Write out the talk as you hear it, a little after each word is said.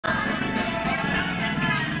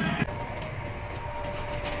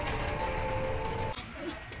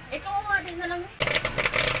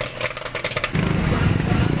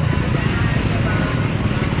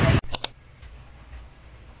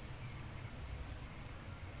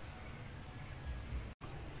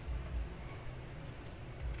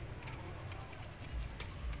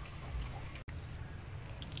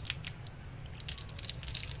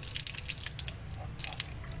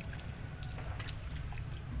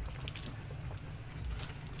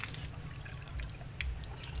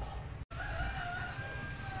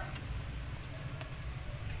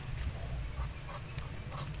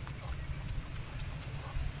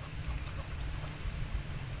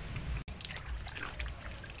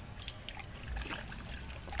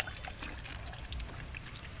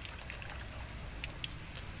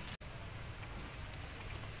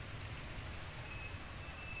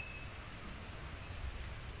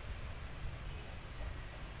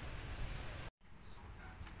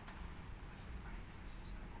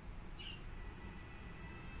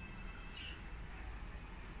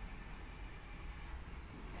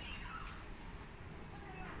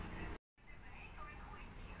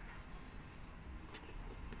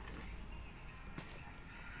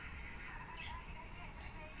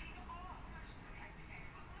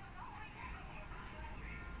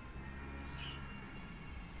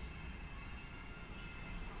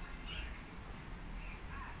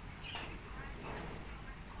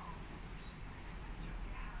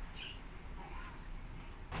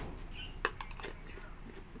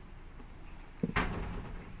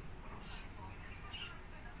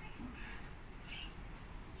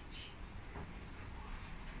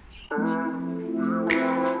I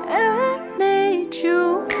need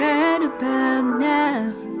you right about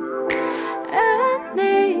now. I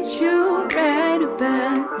need you right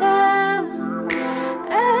about now.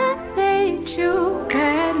 I need you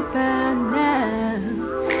right about now.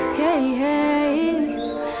 Hey, hey.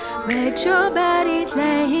 Read your body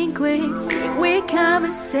language, see we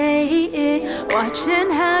conversating, watching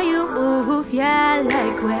how you move, yeah, I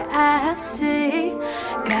like what I see.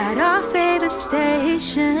 Got our favorite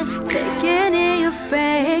station, taking in your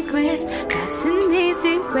fragrance. That's an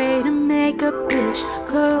easy way to make a bitch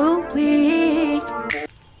go weak.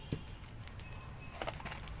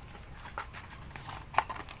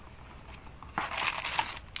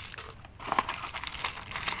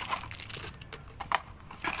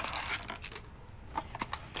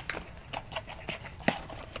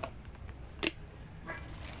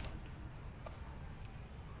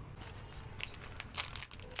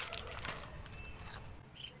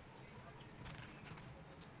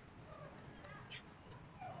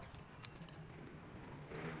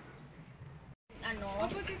 Ano?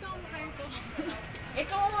 Kapag ito ang makain ko.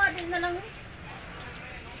 Ito nga din na lang.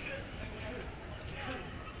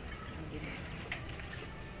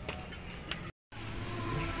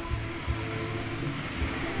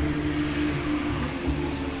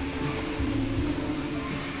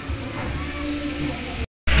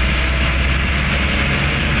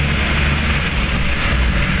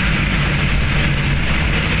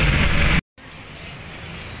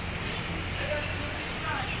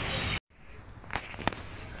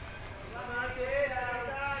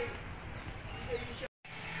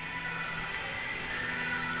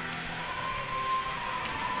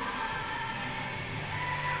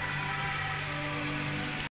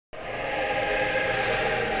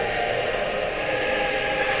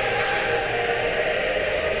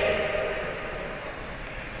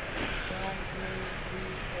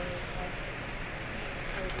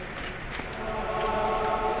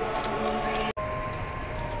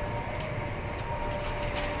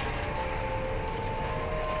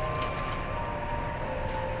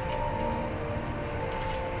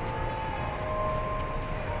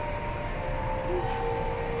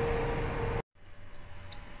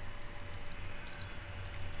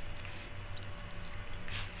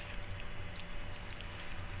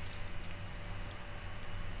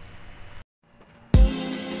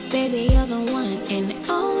 Baby, you're the one and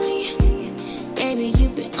only. Baby,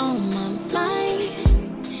 you've been on my mind.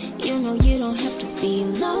 You know you don't have to be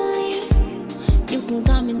lonely. You can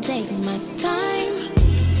come and take my time.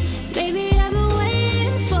 Baby, I've been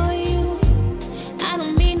waiting for you. I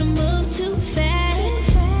don't mean to move too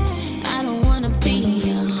fast. I don't wanna be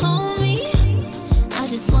your homie.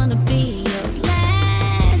 I just wanna be your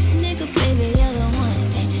last nigga. Baby, you're the one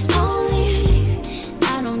and only.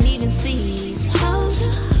 I don't even see these hoes,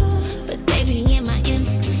 but they be in my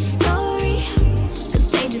Insta story,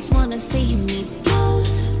 'cause they just wanna see me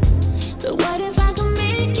post. But what if I can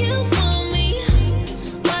make you want me?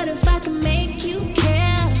 What if I can make you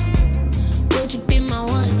care? Would you be my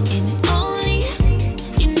one and only?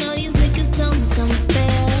 You know these niggas don't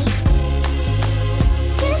compare.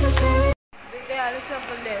 This is very. Hindi, alas na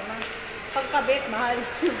problema. Pagkabit, mahal.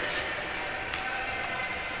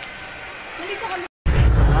 Nandito kami.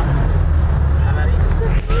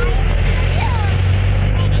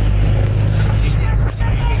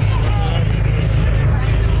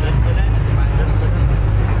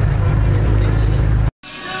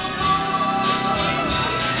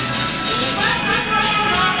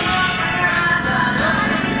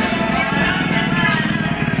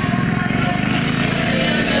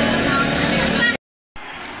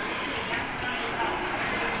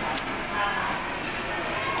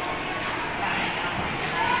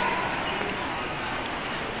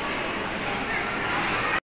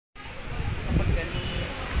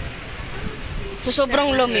 So,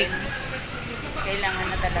 sobrang lamig. Kailangan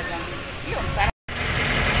na talagang yun, para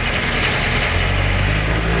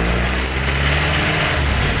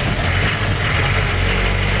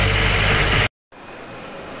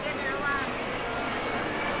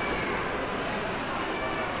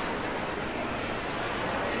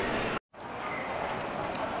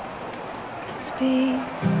It's been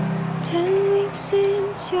 10 weeks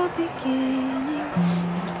since your beginning.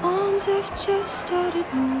 Your arms have just started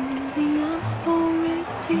moving. I'm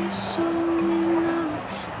already so in love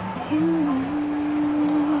with you.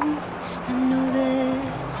 I know that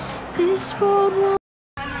this road won't.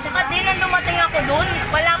 Saka din nang dumating ako doon,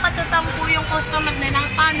 wala ka sa 10 yung customer na ng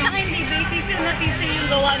paano. Saka hindi basis yung natisi yung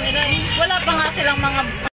gawa nila. Wala pa nga silang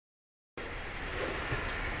mga.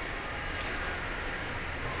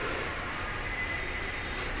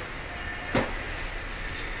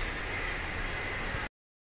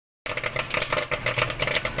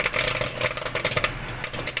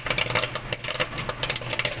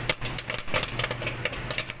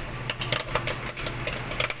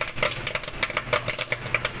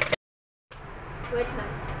 Wait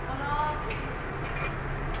lang.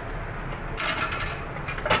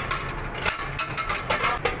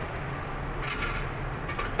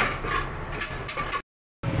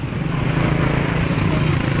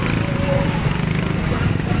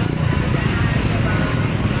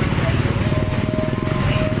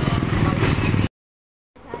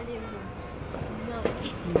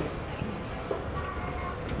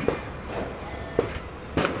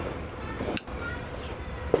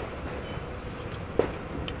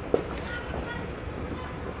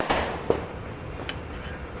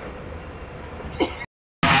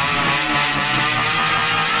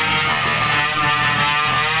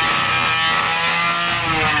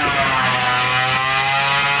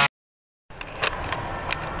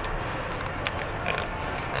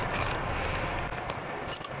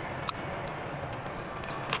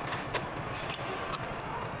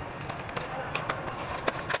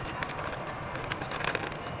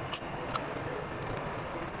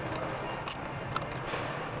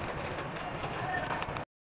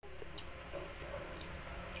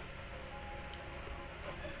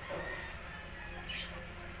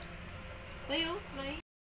 Bayo, Ray.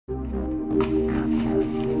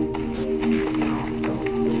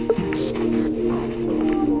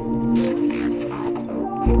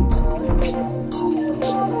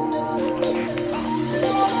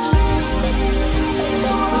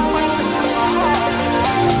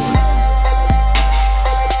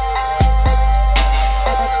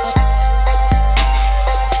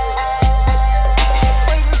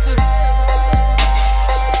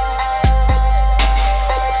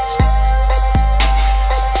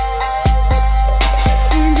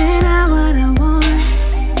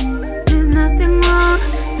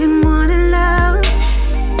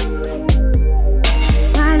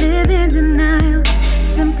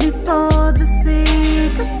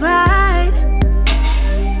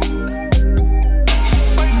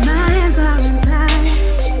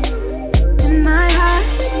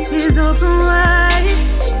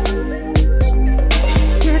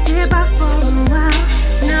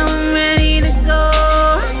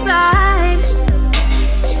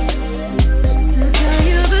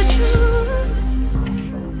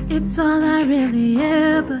 It's all I really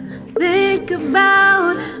ever think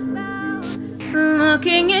about.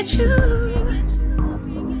 Looking at you,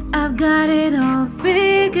 I've got it all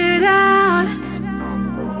figured out.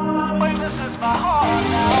 This is my heart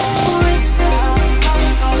now.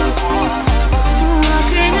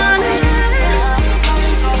 Walking on it.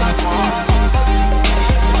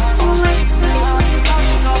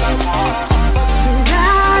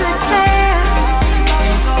 Without a care.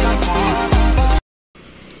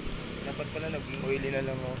 Dapat pala naging oily na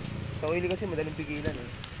lang ako. Sa oily kasi madaling pigilan eh.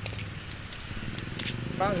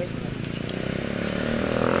 Pangit.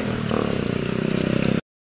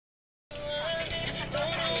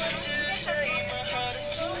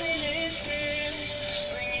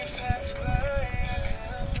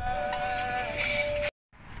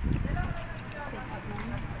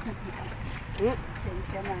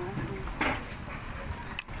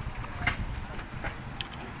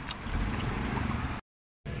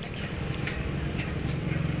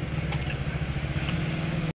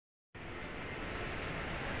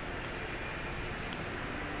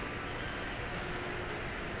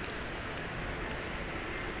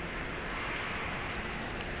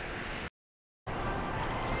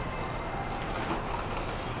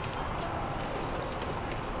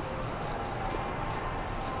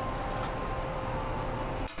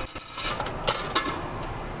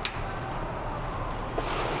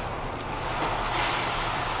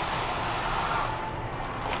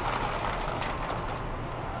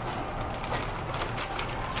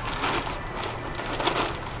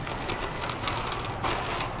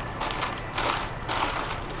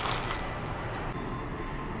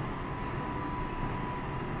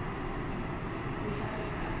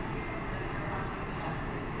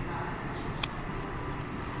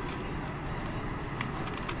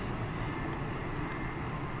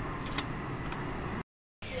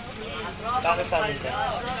 Kano sa amin ka?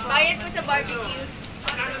 Bayad mo sa barbecue.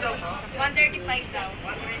 135 daw.